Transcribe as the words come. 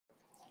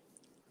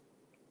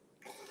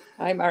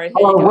Hi, Murray.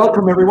 Hello,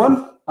 welcome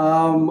everyone,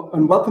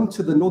 and welcome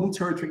to the Northern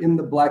Territory in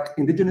the Black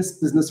Indigenous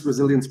Business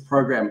Resilience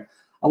Program.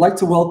 I'd like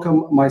to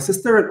welcome my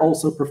sister and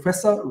also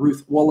Professor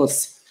Ruth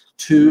Wallace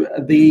to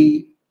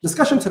the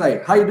discussion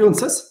today. How are you doing,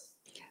 sis?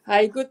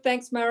 Hi, good,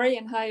 thanks, Murray,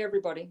 and hi,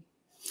 everybody.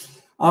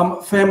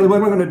 Family,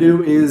 what we're going to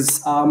do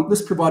is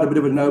just provide a bit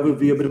of an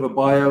overview, a bit of a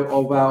bio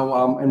of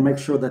our, and make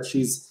sure that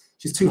she's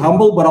too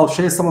humble, but I'll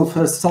share some of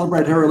her,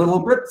 celebrate her a little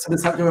bit. So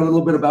let's talk a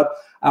little bit about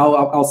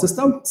our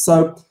system.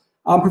 So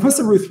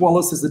Professor Ruth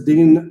Wallace is the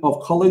Dean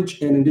of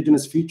College and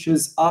Indigenous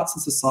Futures, Arts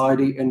and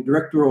Society, and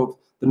Director of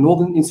the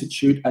Northern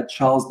Institute at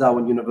Charles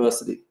Darwin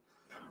University.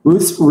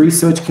 Ruth's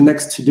research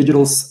connects to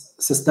digital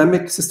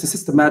systematic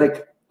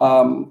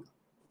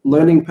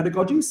learning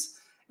pedagogies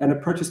and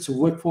approaches to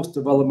workforce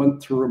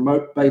development through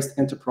remote-based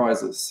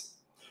enterprises.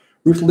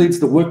 Ruth leads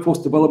the workforce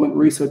development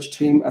research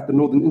team at the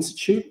Northern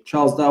Institute,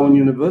 Charles Darwin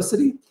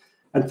University,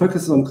 and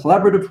focuses on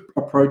collaborative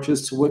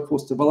approaches to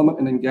workforce development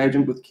and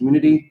engagement with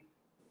community,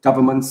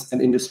 governments,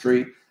 and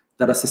industry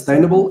that are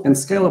sustainable and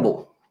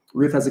scalable.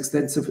 Ruth has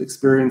extensive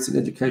experience in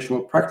educational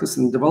practice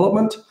and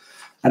development,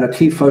 and a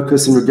key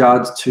focus in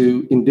regards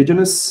to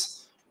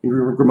Indigenous,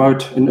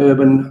 remote and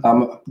urban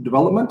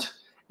development.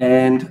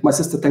 And my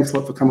sister, thanks a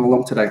lot for coming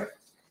along today.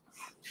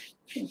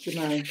 Thank you,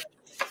 Murray.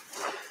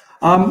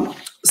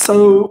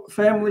 So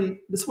family,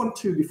 just want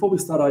to, before we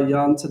start our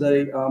yarn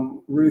today,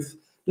 Ruth,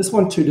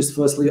 just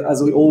firstly,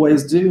 as we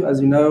always do,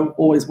 as you know,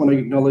 always want to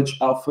acknowledge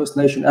our First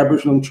Nation,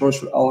 Aboriginal and Torres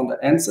Strait Islander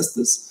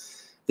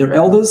ancestors, their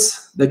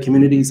elders, their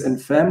communities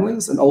and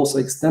families, and also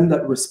extend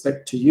that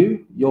respect to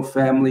you, your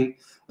family,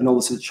 and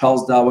also the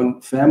Charles Darwin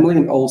family,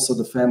 and also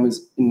the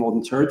families in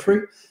Northern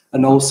Territory.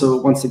 And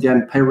also, once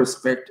again, pay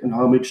respect and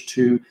homage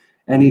to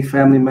any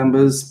family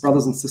members,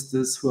 brothers and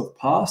sisters who have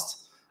passed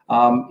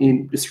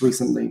in just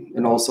recently,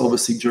 and also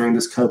obviously during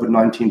this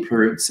COVID-19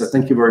 period. So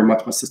thank you very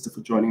much, my sister,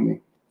 for joining me.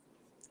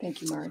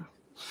 Thank you, Murray.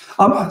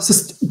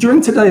 So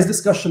during today's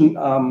discussion,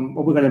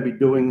 what we're going to be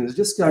doing is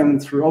just going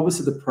through,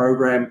 obviously the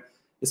program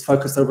is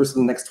focused over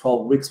the next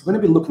 12 weeks. We're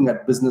going to be looking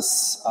at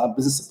business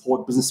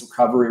support, business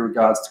recovery in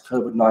regards to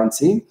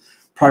COVID-19,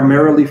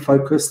 primarily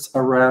focused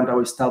around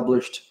our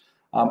established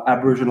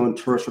Aboriginal and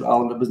Torres Strait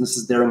Islander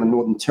businesses there in the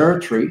Northern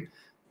Territory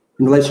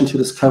in relation to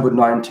this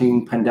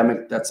COVID-19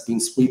 pandemic that's been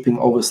sweeping,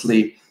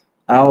 obviously,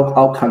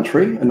 our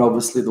country and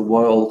obviously the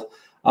world.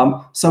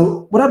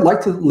 So what I'd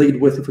like to lead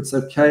with, if it's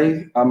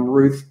okay,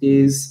 Ruth,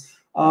 is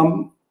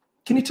can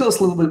you tell us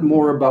a little bit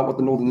more about what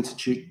the Northern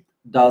Institute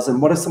does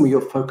and what are some of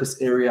your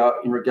focus area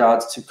in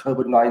regards to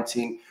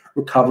COVID-19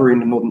 recovery in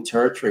the Northern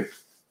Territory?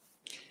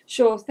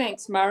 Sure,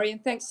 thanks, Murray,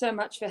 and thanks so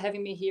much for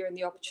having me here and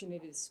the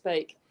opportunity to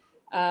speak.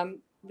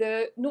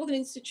 The Northern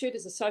Institute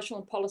is a social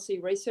and policy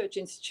research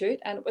institute,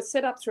 and it was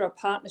set up through a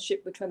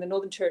partnership between the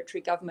Northern Territory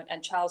Government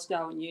and Charles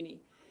Darwin Uni.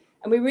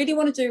 And we really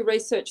want to do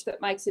research that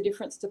makes a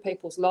difference to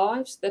people's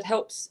lives, that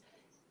helps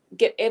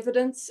get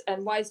evidence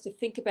and ways to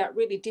think about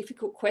really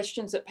difficult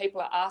questions that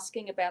people are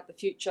asking about the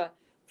future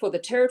for the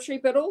Territory,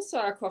 but also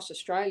across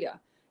Australia.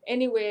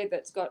 Anywhere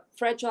that's got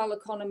fragile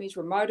economies,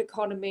 remote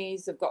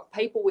economies, they've got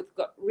people with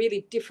got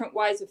really different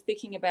ways of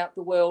thinking about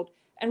the world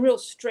and real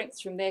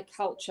strengths from their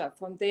culture,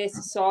 from their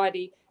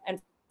society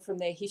and from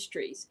their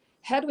histories.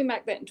 How do we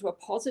make that into a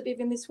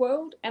positive in this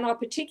world? And I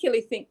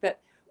particularly think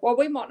that while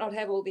we might not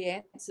have all the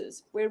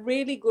answers, we're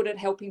really good at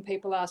helping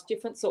people ask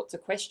different sorts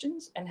of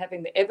questions and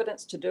having the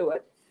evidence to do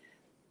it,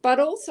 but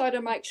also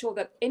to make sure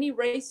that any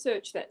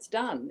research that's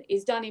done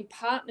is done in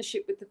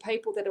partnership with the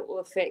people that it will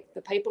affect,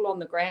 the people on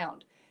the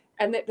ground,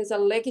 and that there's a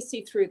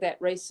legacy through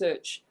that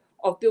research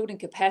of building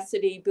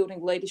capacity,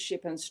 building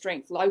leadership and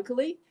strength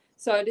locally.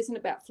 So it isn't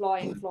about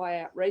fly-in,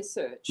 fly-out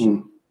research,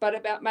 but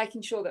about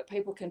making sure that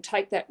people can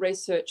take that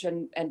research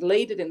and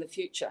lead it in the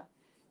future.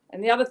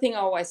 And the other thing I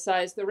always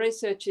say is the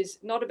research is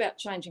not about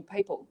changing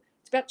people.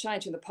 It's about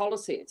changing the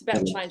policy. It's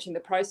about changing the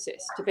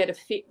process to better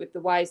fit with the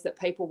ways that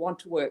people want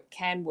to work,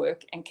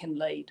 and can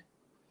lead.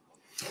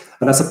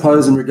 And I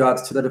suppose in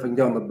regards to that, if I can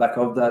go on the back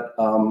of that,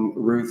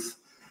 Ruth,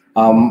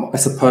 I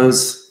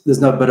suppose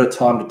there's no better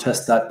time to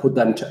test that, put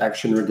that into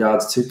action in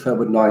regards to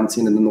COVID-19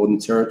 in the Northern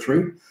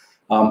Territory.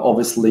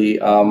 Obviously,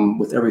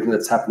 with everything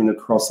that's happening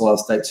across all our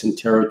states and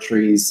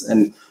territories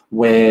and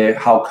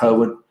how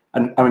COVID,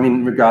 and I mean,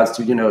 in regards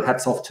to,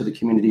 hats off to the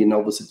community and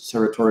obviously the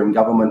territory and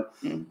government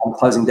on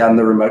closing down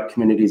the remote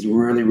communities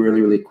really, really,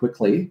 really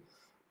quickly.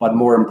 But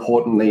more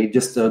importantly,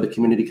 just the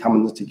community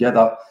coming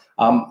together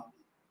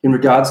in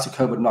regards to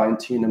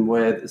COVID-19 and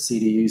where the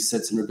CDU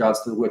sits in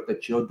regards to the work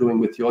that you're doing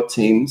with your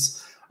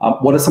teams.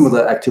 What are some of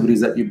the activities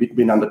that you've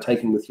been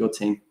undertaking with your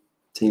team?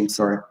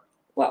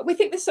 Well, we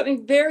think there's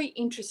something very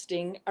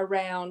interesting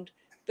around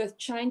the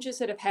changes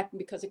that have happened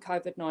because of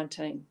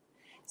COVID-19.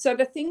 So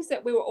the things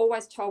that we were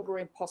always told were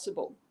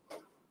impossible,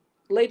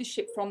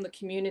 leadership from the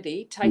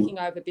community taking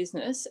over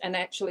business and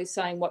actually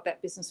saying what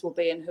that business will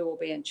be and who will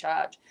be in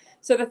charge.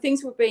 So the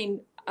things we've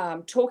been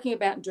talking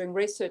about and doing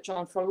research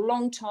on for a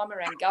long time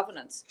around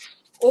governance,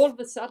 all of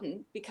a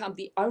sudden become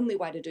the only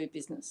way to do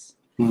business.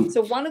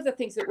 So one of the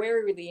things that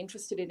we're really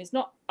interested in is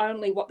not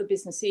only what the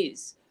business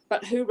is,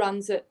 but who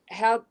runs it,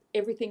 how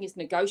everything is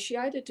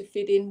negotiated to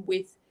fit in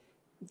with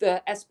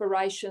the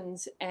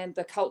aspirations and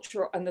the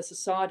culture and the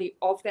society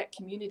of that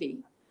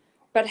community,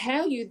 but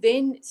how you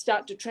then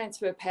start to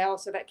transfer power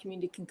so that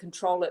community can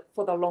control it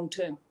for the long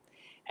term.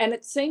 And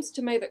it seems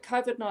to me that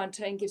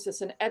COVID-19 gives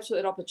us an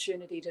absolute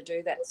opportunity to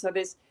do that. So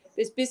there's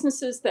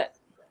businesses that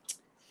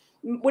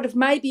would have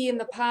maybe in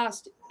the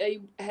past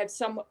had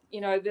some,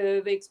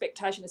 the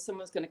expectation is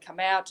someone's going to come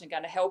out and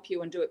going to help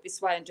you and do it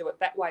this way and do it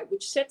that way,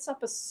 which sets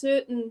up a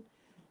certain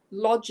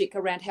logic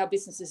around how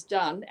business is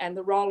done and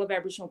the role of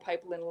Aboriginal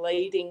people in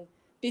leading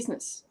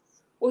business.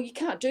 Well, you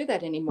can't do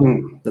that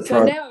anymore.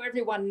 So now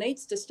everyone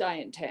needs to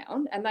stay in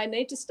town and they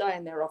need to stay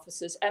in their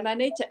offices and they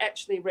need to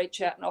actually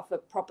reach out and offer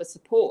proper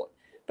support,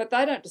 but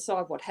they don't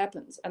decide what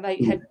happens. And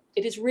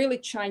it has really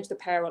changed the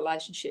power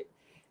relationship.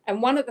 And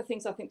one of the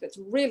things I think that's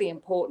really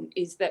important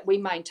is that we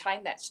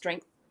maintain that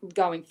strength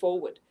going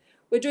forward.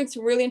 We're doing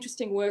some really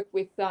interesting work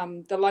with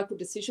the local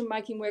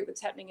decision-making work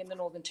that's happening in the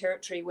Northern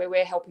Territory, where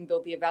we're helping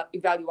build the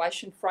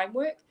evaluation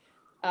framework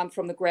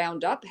from the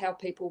ground up, how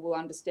people will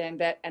understand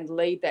that and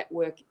lead that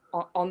work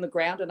on the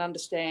ground and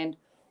understand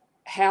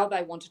how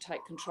they want to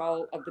take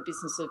control of the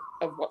business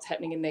of what's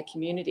happening in their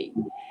community.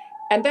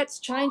 And that's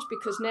changed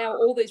because now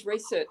all these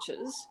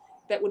researchers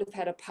that would have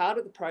had a part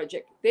of the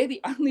project, they're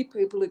the only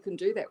people who can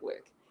do that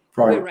work.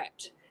 Right. We're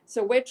wrapped.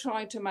 So we're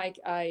trying to make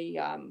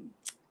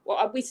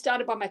we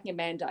started by making a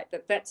mandate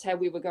that that's how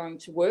we were going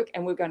to work,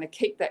 and we're going to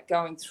keep that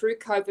going through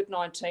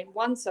COVID-19,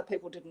 one, so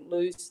people didn't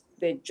lose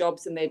their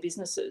jobs and their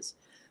businesses,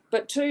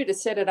 but two, to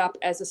set it up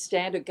as a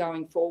standard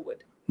going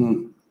forward.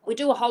 We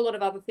do a whole lot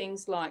of other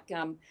things like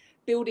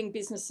building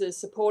businesses,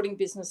 supporting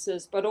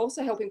businesses, but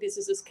also helping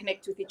businesses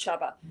connect with each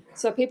other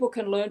so people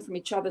can learn from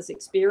each other's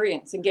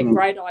experience and get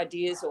great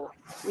ideas or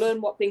learn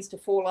what things to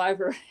fall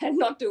over and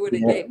not do it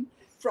again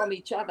from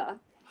each other.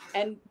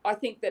 And I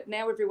think that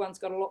now everyone's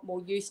got a lot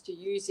more used to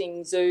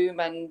using Zoom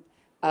and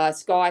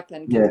Skype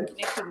and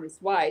connecting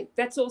this way.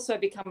 That's also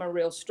become a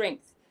real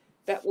strength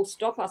that will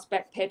stop us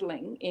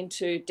backpedaling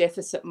into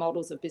deficit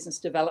models of business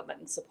development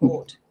and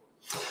support.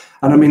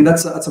 And I mean,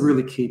 that's a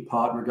really key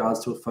part in regards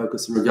to a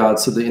focus in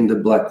regards to the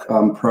Indo Black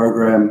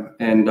program.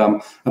 And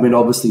I mean,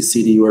 obviously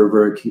CDU are a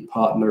very key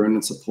partner and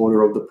a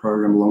supporter of the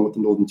program along with the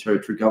Northern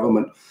Territory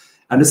government.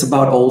 And it's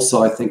about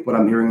also, I think what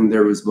I'm hearing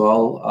there as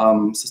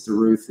well, Sister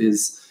Ruth,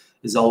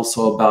 is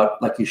also about,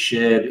 like you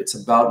shared, it's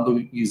about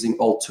using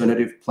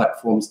alternative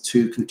platforms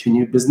to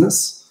continue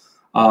business,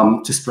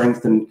 to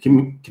strengthen,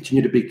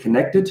 continue to be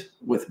connected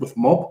with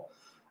mob,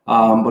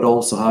 but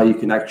also how you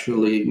can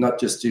actually not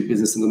just do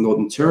business in the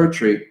Northern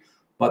Territory,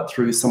 but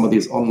through some of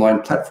these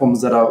online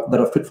platforms that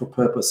are fit for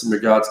purpose in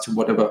regards to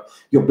whatever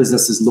your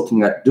business is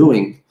looking at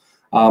doing.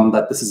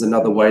 That this is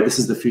another way, this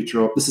is the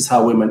future of, this is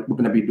how we're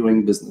going to be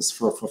doing business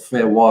for a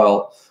fair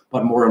while.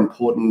 But more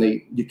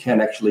importantly, you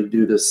can actually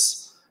do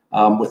this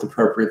with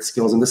appropriate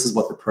skills, and this is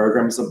what the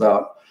program is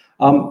about.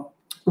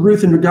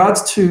 Ruth, in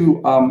regards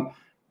to,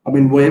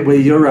 where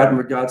you're at in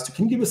regards to,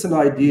 can you give us an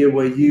idea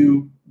where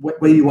you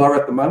are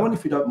at the moment,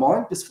 if you don't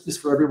mind,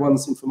 just for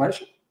everyone's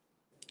information?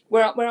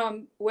 Where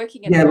I'm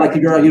working at. Yeah, like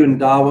are you in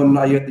Darwin?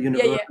 Are you at the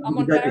university? Yeah, I'm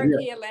on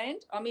Barrakia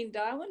land. I'm in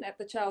Darwin at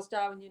the Charles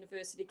Darwin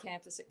University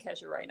campus at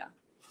Casuarina.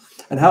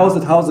 And how's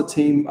the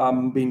team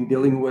been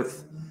dealing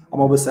with?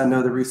 Obviously, I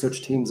know the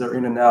research teams are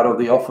in and out of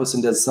the office,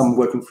 and there's some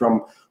working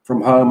from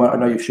home. I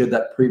know you've shared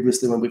that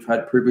previously when we've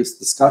had previous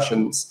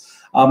discussions.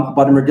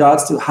 But in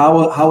regards to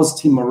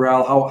how's team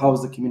morale?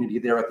 How's the community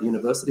there at the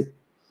university?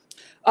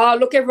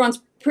 Look,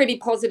 everyone's pretty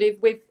positive.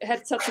 We've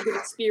had such a good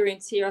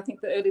experience here. I think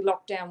the early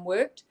lockdown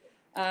worked.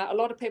 A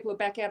lot of people are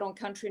back out on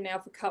country now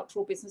for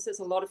cultural businesses.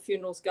 A lot of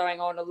funerals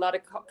going on. A lot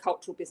of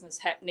cultural business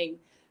happening.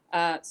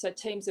 So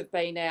teams have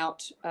been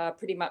out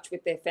pretty much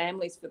with their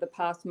families for the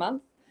past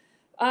month.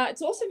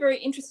 It's also very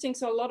interesting.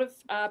 So a lot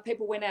of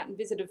people went out and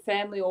visited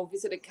family or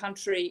visited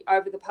country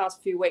over the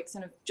past few weeks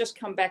and have just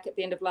come back at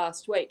the end of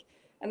last week.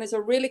 And there's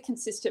a really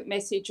consistent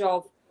message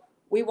of,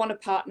 we want to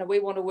partner, we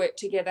want to work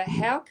together.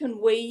 How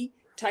can we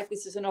take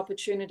this as an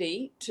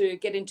opportunity to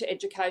get into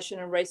education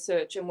and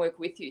research and work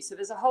with you? So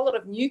there's a whole lot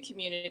of new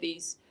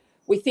communities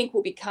we think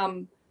will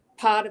become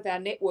part of our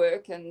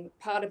network and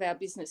part of our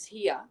business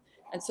here.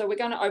 And so we're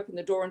going to open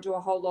the door and do a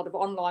whole lot of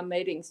online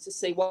meetings to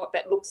see what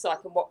that looks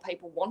like and what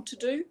people want to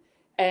do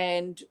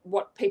and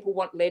what people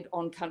want led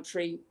on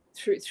country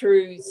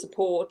through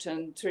support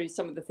and through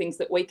some of the things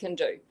that we can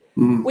do.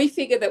 We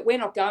figure that we're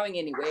not going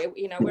anywhere.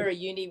 We're a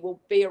uni, we'll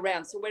be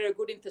around. So we're a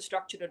good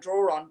infrastructure to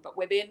draw on, but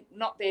we're then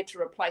not there to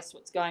replace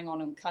what's going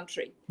on in the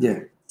country.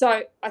 Yeah.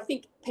 So I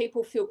think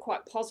people feel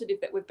quite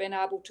positive that we've been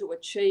able to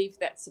achieve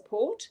that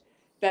support,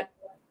 that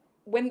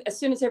as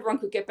soon as everyone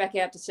could get back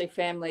out to see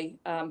family,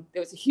 there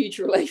was a huge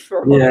relief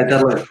for a lot of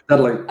people.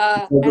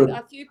 Totally. And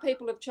a few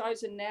people have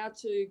chosen now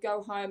to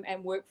go home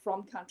and work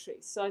from country.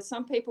 So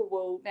some people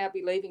will now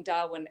be leaving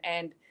Darwin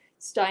and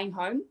staying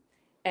home,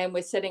 and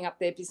we're setting up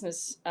their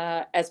business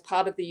as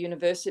part of the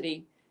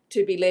university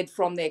to be led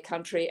from their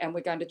country, and we're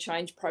going to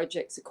change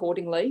projects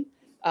accordingly.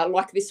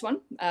 like this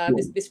one.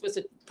 This was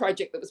a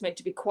project that was meant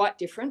to be quite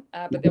different,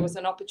 but there was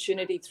an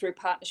opportunity through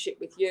partnership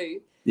with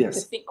you to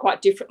think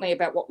quite differently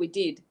about what we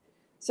did.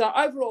 So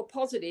overall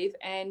positive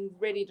and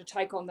ready to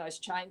take on those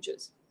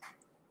changes.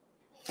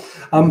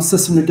 So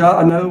in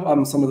regard, I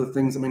know some of the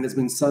things, I mean, there's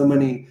been so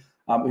many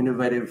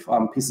innovative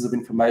pieces of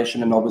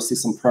information and obviously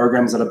some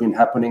programs that have been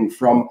happening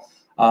from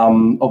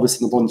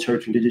obviously the Northern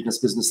Territory Indigenous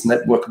Business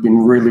Network have been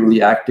really,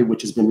 really active,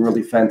 which has been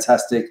really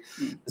fantastic.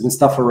 There's been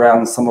stuff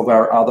around some of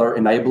our other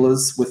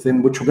enablers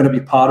within, which we're going to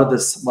be part of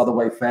this By the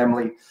Way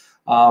family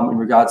in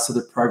regards to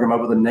the program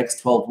over the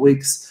next 12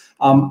 weeks.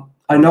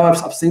 I know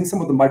I've seen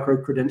some of the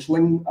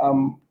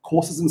micro-credentialing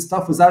courses and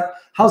stuff.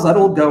 How's that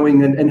all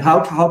going? And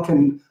how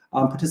can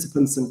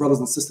participants and brothers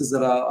and sisters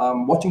that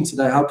are watching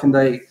today, how can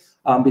they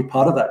be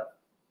part of that?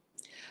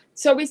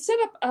 So we set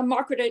up a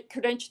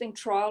micro-credentialing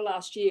trial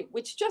last year,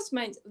 which just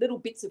means little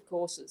bits of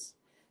courses.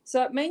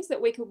 So it means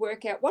that we could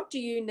work out what do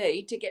you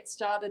need to get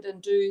started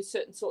and do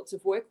certain sorts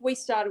of work. We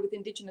started with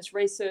Indigenous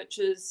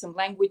researchers, some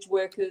language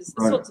workers,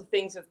 the sorts of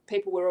things of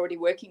people we're already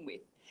working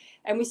with.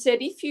 And we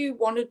said, if you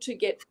wanted to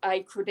get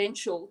a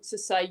credential to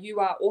say you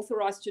are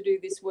authorised to do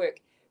this work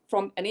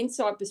from an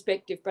inside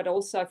perspective, but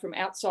also from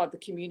outside the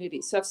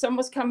community. So if someone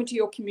was coming to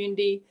your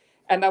community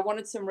and they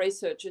wanted some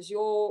researchers,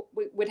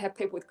 we'd have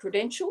people with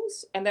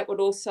credentials, and that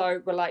would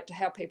also relate to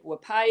how people were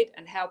paid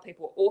and how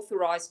people were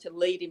authorised to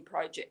lead in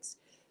projects.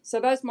 So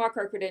those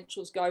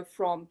micro-credentials go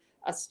from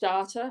a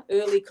starter,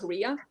 early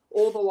career,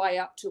 all the way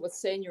up to a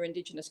senior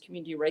Indigenous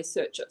community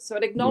researcher. So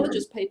it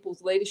acknowledges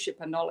people's leadership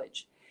and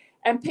knowledge.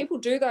 And people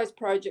do those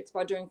projects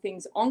by doing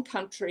things on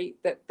country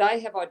that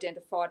they have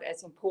identified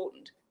as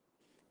important.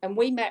 And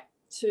we map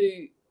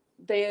to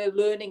their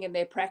learning and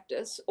their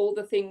practice all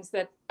the things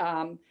that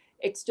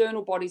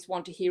external bodies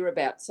want to hear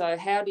about. So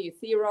how do you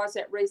theorise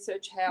that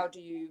research? How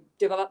do you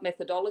develop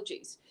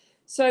methodologies?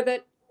 So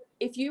that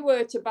if you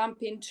were to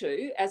bump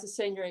into, as a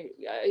senior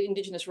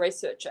Indigenous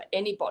researcher,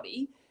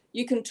 anybody,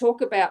 you can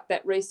talk about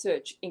that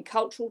research in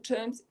cultural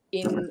terms,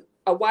 in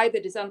a way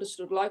that is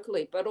understood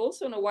locally, but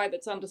also in a way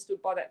that's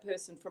understood by that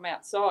person from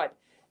outside,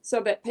 so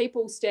that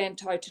people stand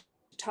toe to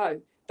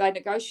toe. They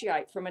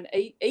negotiate from an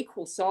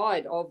equal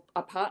side of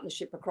a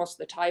partnership across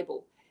the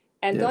table.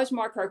 And those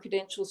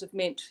micro-credentials have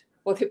meant,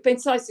 well, they've been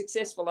so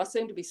successful, I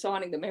seem to be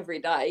signing them every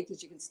day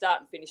because you can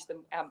start and finish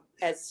them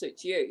as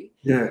suits you.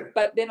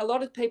 But then a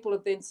lot of people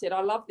have then said,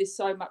 I love this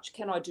so much,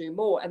 can I do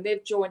more? And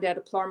they've joined our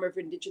Diploma of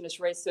Indigenous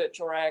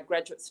Research or our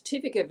Graduate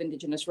Certificate of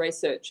Indigenous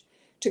Research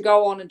to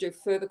go on and do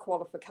further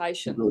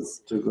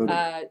qualifications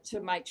to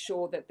make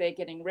sure that they're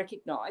getting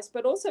recognised,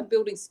 but also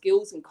building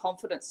skills and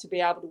confidence to be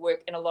able to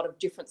work in a lot of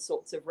different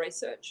sorts of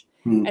research.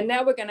 And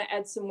now we're going to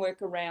add some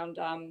work around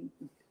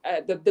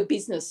the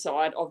business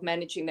side of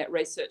managing that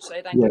research, so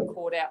they don't get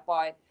caught out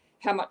by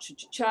how much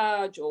should you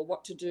charge or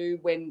what to do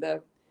when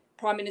the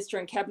Prime Minister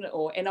and Cabinet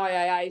or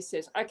NIAA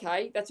says,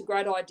 okay, that's a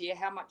great idea,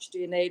 how much do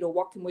you need or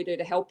what can we do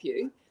to help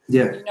you?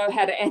 You know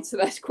how to answer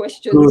those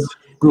questions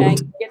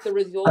and get the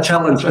resources. A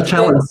challenge. To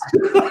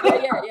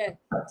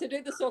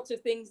do the sorts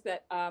of things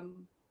that I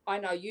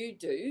know you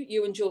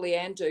and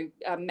Julianne do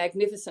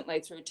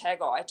magnificently through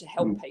TAGI to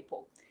help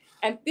people.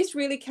 And this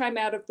really came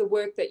out of the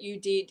work that you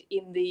did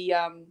in the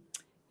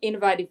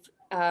innovative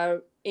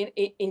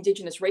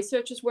Indigenous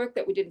researchers work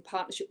that we did in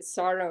partnership with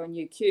CSIRO and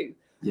UQ,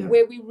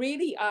 where we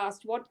really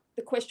asked what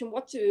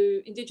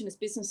do Indigenous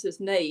businesses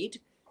need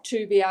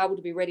to be able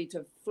to be ready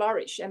to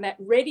flourish. And that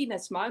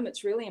readiness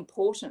moment's really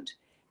important.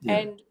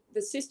 And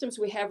the systems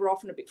we have are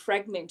often a bit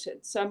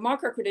fragmented. So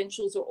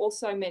micro-credentials are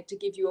also meant to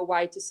give you a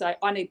way to say,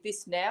 I need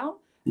this now.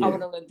 I want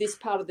to learn this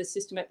part of the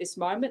system at this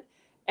moment.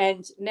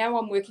 And now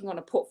I'm working on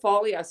a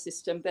portfolio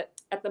system that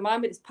at the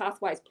moment is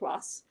Pathways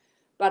Plus,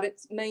 but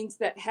it means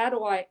that how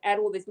do I add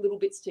all these little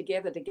bits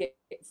together to get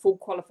full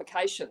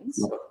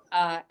qualifications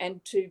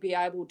and to be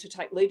able to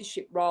take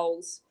leadership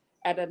roles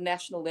at a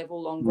national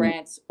level on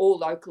grants or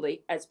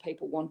locally as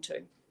people want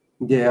to.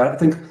 I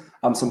think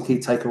some key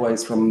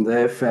takeaways from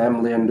their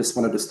family, and just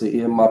wanted to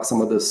earmark some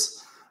of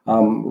this,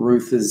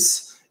 Ruth,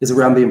 is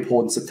around the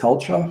importance of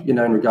culture, in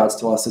regards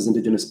to us as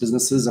Indigenous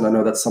businesses. And I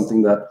know that's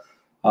something that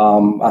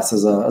us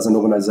as an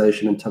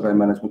organisation and TAGI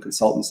management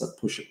consultants that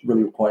push it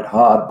really quite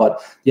hard,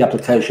 but the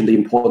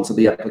importance of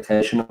the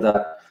application of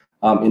that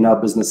in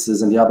our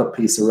businesses. And the other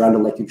piece around it,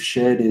 like you've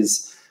shared,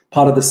 is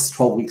part of this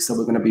 12 weeks that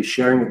we're going to be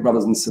sharing with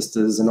brothers and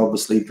sisters, and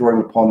obviously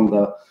drawing upon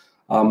the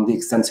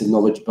extensive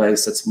knowledge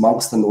base that's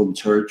amongst the Northern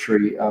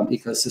Territory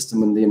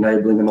ecosystem and the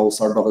enabling and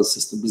also our brother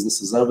sister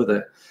businesses over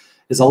there,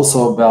 is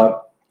also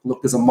about,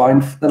 look, there's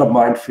not a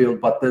minefield,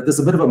 but there's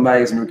a bit of a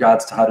maze in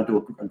regards to how to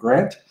do a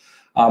grant.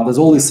 There's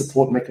all these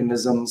support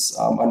mechanisms.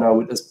 I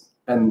know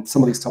and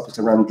some of these topics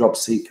around job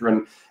seeker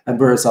and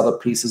various other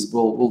pieces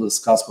we'll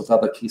discuss with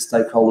other key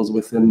stakeholders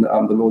within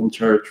the Northern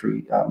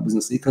Territory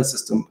business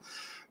ecosystem.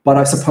 But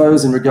I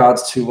suppose in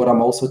regards to what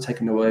I'm also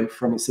taking away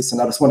from your sister,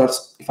 and I just want to,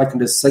 if I can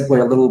just segue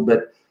a little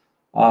bit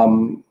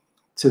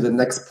to the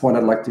next point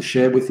I'd like to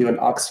share with you and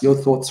ask your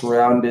thoughts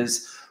around,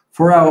 is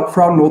for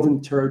our Northern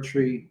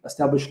Territory,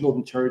 established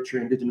Northern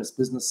Territory Indigenous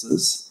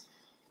businesses,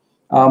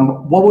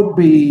 What would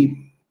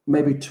be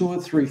maybe 2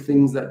 or 3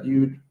 things that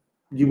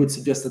you would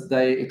suggest that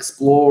they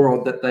explore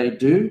or that they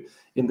do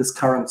in this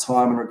current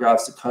time in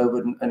regards to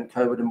COVID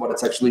and what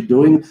it's actually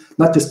doing,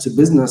 not just to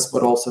business,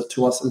 but also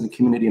to us as a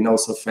community and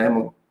also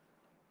family?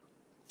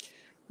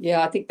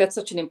 Yeah, I think that's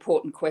such an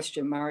important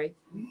question, Murray.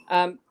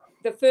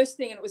 The first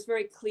thing, and it was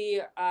very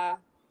clear,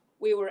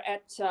 we were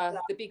at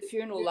the big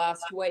funeral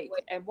last week,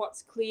 and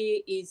what's clear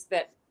is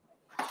that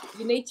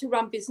you need to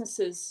run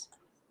businesses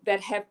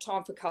that have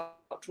time for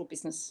cultural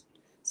business.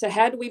 So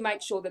how do we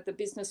make sure that the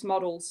business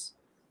models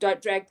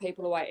don't drag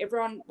people away?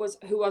 Everyone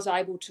who was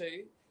able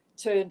to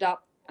turned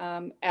up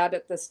out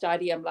at the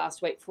stadium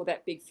last week for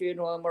that big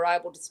funeral, and were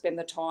able to spend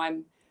the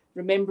time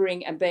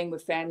remembering and being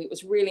with family. It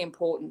was really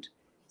important.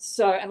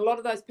 So, and a lot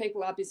of those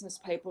people are business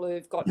people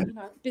who've got,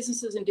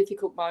 businesses in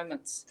difficult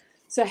moments.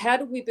 So how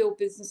do we build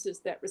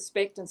businesses that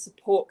respect and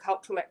support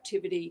cultural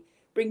activity,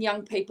 bring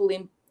young people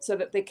in so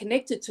that they're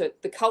connected to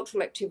the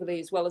cultural activity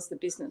as well as the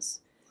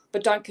business,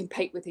 but don't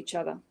compete with each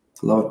other?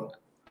 Love it.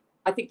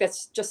 I think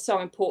that's just so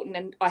important.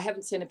 And I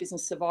haven't seen a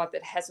business survive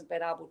that hasn't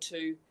been able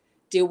to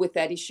deal with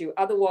that issue.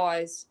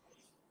 Otherwise,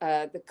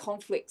 the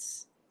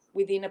conflicts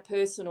within a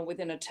person or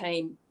within a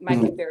team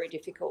make it very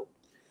difficult.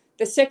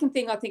 The second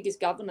thing I think is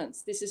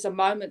governance. This is a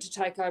moment to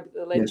take over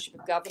the leadership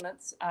of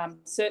governance.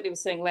 Certainly we're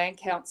seeing land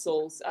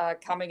councils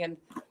coming and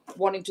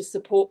wanting to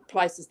support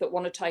places that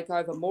want to take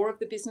over more of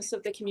the business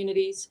of their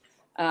communities.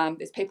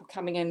 There's people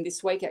coming in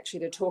this week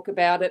actually to talk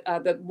about it.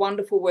 The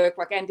wonderful work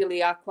like Andy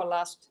Liakwa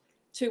last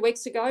 2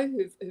 weeks ago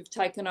who've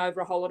taken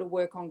over a whole lot of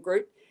work on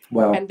group.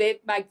 Wow. And they've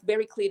made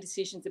very clear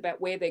decisions about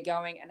where they're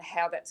going and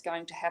how that's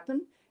going to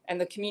happen. And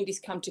the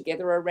communities come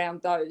together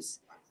around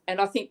those.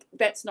 And I think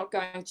that's not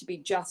going to be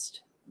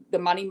just the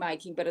money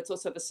making, but it's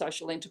also the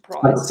social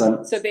enterprise.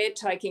 100%. So they're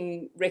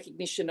taking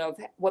recognition of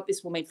what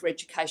this will mean for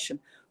education,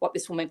 what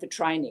this will mean for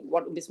training,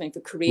 what will this mean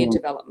for career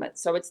development.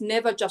 So it's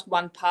never just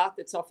one path,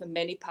 it's often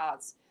many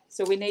paths.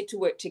 So we need to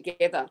work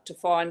together to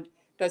find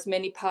those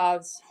many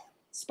paths,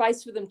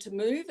 space for them to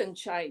move and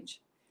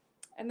change.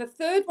 And the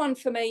third one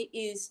for me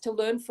is to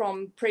learn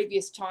from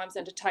previous times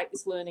and to take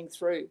this learning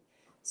through.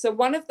 So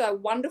one of the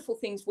wonderful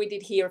things we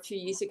did here a few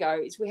years ago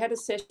is we had a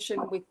session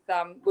with,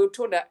 we were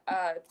talking about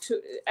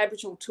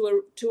Aboriginal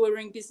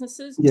touring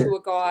businesses,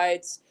 tour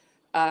guides,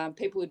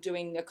 people who are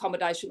doing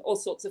accommodation, all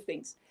sorts of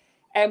things.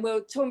 And we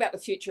were talking about the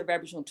future of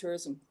Aboriginal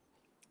tourism.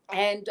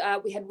 And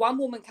we had one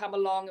woman come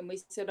along and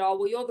we said, oh,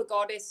 well, you're the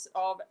goddess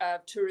of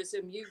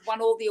tourism. You've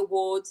won all the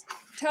awards.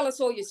 Tell us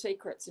all your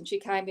secrets. And she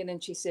came in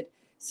and she said,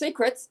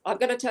 secrets? I've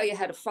got to tell you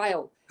how to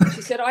fail.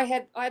 She said, I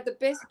had the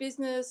best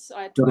business.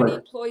 I had 20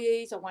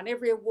 employees. I won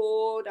every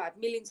award. I had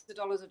millions of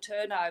dollars of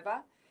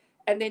turnover.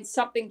 And then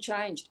something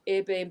changed.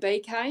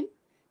 Airbnb came,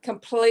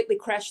 completely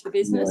crashed the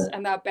business,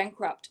 and they were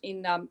bankrupt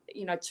in,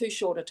 too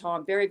short a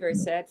time. Very, very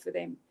sad for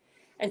them.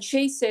 And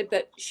she said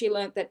that she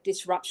learned that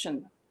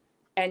disruption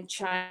and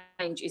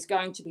change is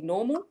going to be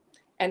normal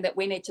and that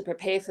we need to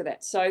prepare for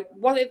that. So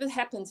whatever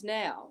happens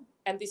now,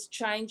 and this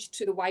change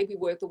to the way we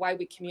work, the way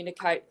we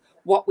communicate,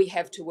 what we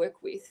have to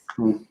work with,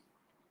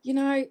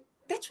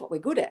 that's what we're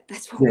good at.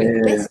 That's what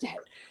we're best at.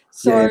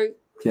 So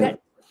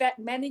that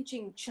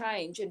managing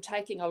change and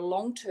taking a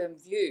long-term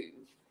view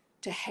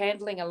to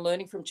handling and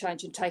learning from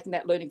change and taking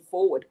that learning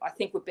forward, I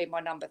think would be my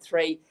number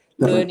 3,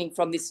 learning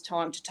from this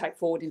time to take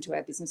forward into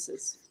our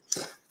businesses.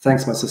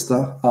 Thanks, my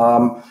sister.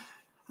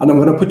 And I'm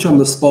going to put you on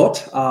the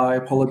spot. I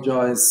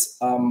apologize.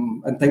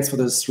 And thanks for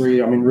those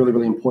 3. I mean, really,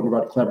 really important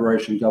about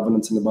collaboration,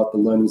 governance, and about the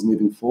learnings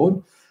moving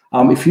forward.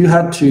 If you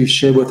had to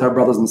share with our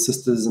brothers and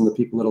sisters and the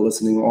people that are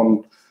listening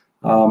on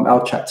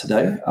our chat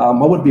today,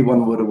 what would be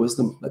one word of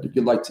wisdom that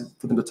you'd like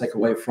for them to take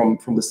away from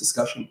this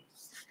discussion?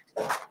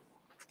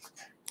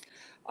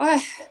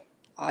 I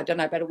don't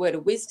know about a word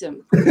of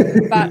wisdom,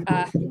 but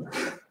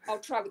I'll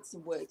try with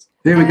some words.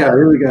 Here we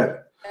go.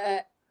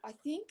 I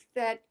think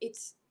that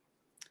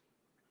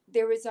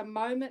there is a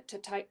moment to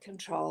take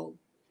control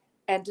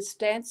and to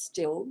stand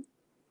still,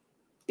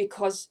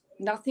 because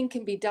nothing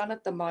can be done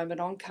at the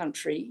moment on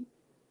country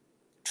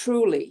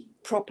truly,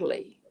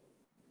 properly,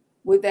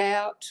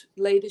 without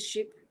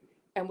leadership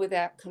and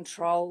without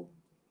control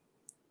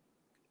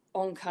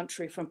on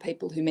country from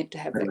people who meant to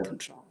have that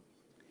control.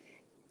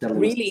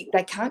 Really,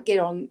 they can't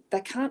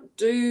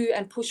do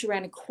and push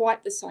around in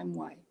quite the same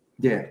way.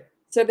 Yeah.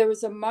 So there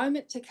is a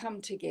moment to come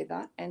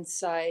together and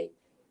say,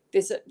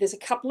 there's a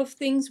couple of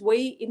things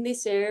we in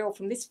this area or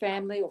from this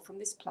family or from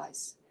this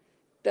place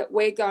that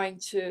we're going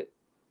to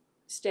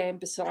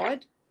stand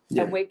beside,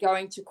 and we're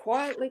going to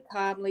quietly,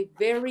 calmly,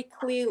 very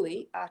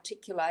clearly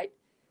articulate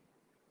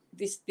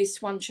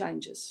this one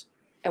changes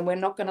and we're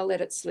not going to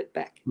let it slip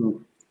back.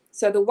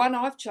 So the one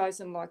I've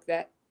chosen like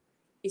that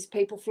is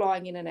people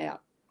flying in and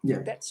out.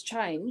 That's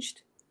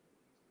changed.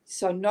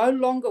 So no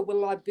longer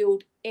will I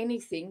build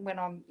anything when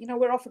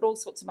we're offered all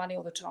sorts of money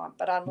all the time,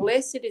 but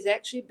unless it is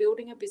actually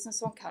building a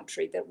business on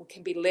country that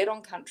can be led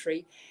on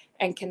country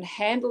and can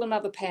handle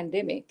another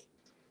pandemic,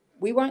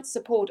 we won't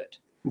support it.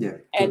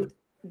 And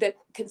that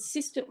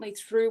consistently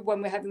through when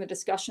we're having the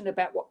discussion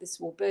about what this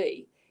will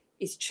be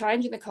is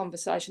changing the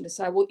conversation to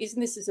say, well, isn't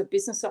this as a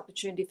business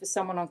opportunity for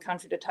someone on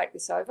country to take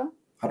this over?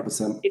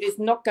 100%. It is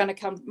not going to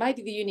come,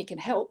 maybe the uni can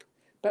help,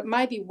 but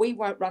maybe we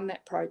won't run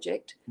that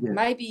project. Yeah.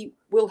 Maybe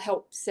we'll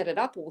help set it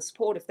up or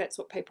support if that's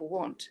what people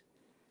want.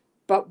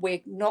 But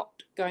we're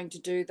not going to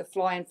do the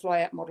fly in,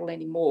 fly out model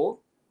anymore.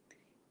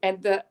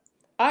 And the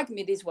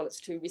argument is, well, it's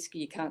too risky,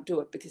 you can't do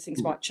it because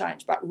things might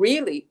change. But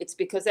really, it's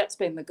because that's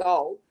been the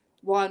goal.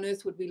 Why on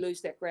earth would we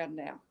lose that ground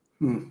now?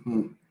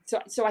 Mm-hmm.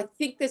 So I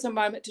think there's a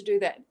moment to do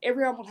that.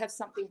 Everyone will have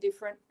something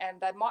different,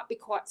 and they might be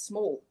quite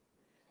small.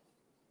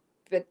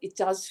 But it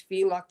does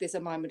feel like there's a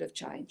moment of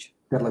change.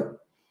 Definitely.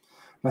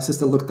 My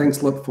sister, look,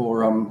 thanks a lot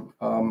for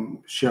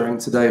sharing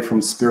today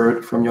from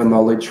spirit, from your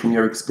knowledge, from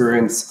your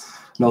experience,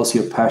 and also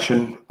your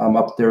passion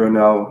up there in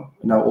our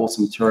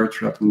awesome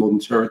territory, up in the Northern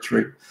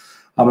Territory.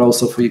 And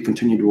also for your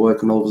continued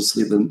work, and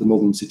obviously the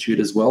Northern Institute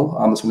as well.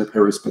 I just want to pay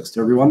respects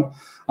to everyone.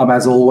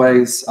 As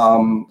always,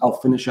 I'll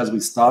finish as we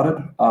started.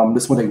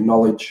 Just want to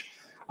acknowledge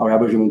our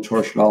Aboriginal and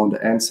Torres Strait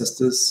Islander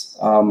ancestors,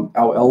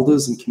 our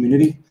elders and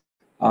community,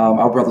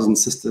 our brothers and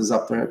sisters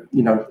up there,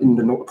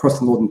 across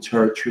the Northern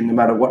Territory, no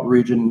matter what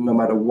region, no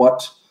matter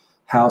what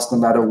house, no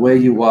matter where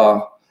you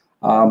are.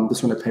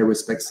 Just want to pay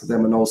respects to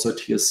them and also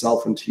to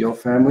yourself and to your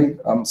family.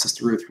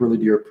 Sister Ruth, really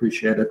do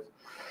appreciate it.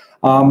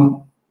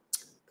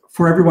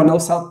 For everyone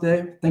else out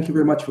there, thank you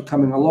very much for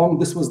coming along.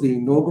 This was the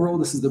inaugural.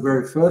 This is the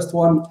very first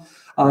one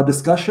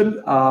discussion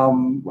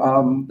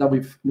that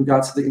we've in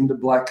regards to the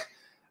Indo-Black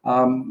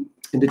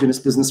Indigenous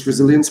Business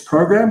Resilience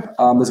Program.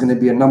 There's going to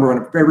be a number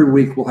on it. Every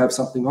week we'll have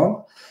something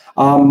on.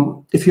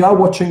 If you are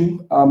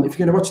watching, if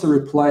you're going to watch the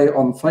replay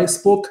on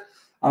Facebook,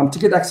 to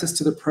get access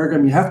to the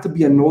program, you have to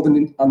be a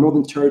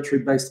Northern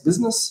Territory-based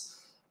business.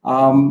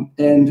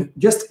 And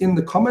just in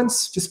the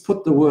comments, just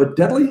put the word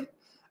deadly,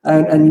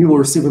 and you will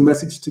receive a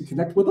message to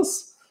connect with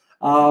us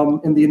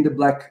in the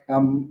Indo-Black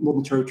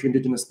Northern Territory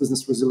Indigenous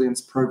Business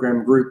Resilience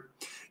Program group.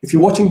 If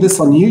you're watching this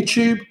on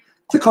YouTube,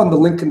 click on the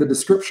link in the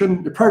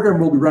description. The program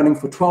will be running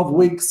for 12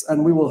 weeks,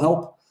 and we will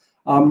help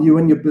you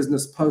and your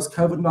business post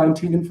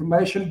COVID-19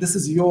 information. This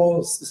is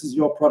yours. This is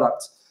your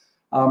product,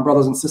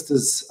 brothers and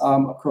sisters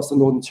across the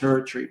Northern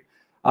Territory.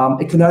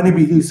 It can only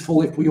be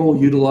useful if we all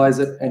utilize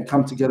it and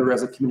come together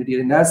as a community.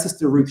 And as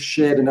Sister Ruth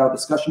shared in our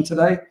discussion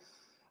today,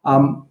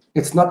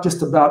 it's not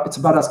just about, it's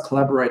about us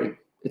collaborating.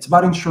 It's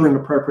about ensuring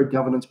appropriate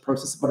governance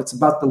process, but it's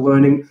about the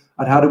learning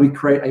on how do we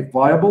create a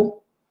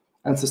viable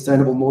and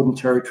sustainable Northern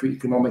Territory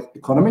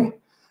economy,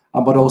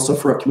 but also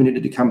for a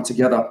community to come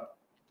together.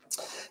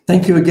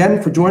 Thank you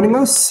again for joining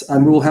us,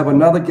 and we will have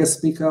another guest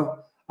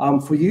speaker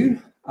for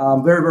you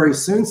very, very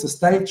soon, so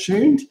stay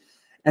tuned,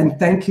 and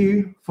thank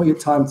you for your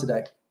time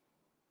today.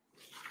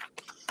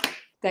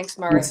 Thanks,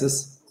 Murray. Thanks,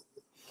 sis.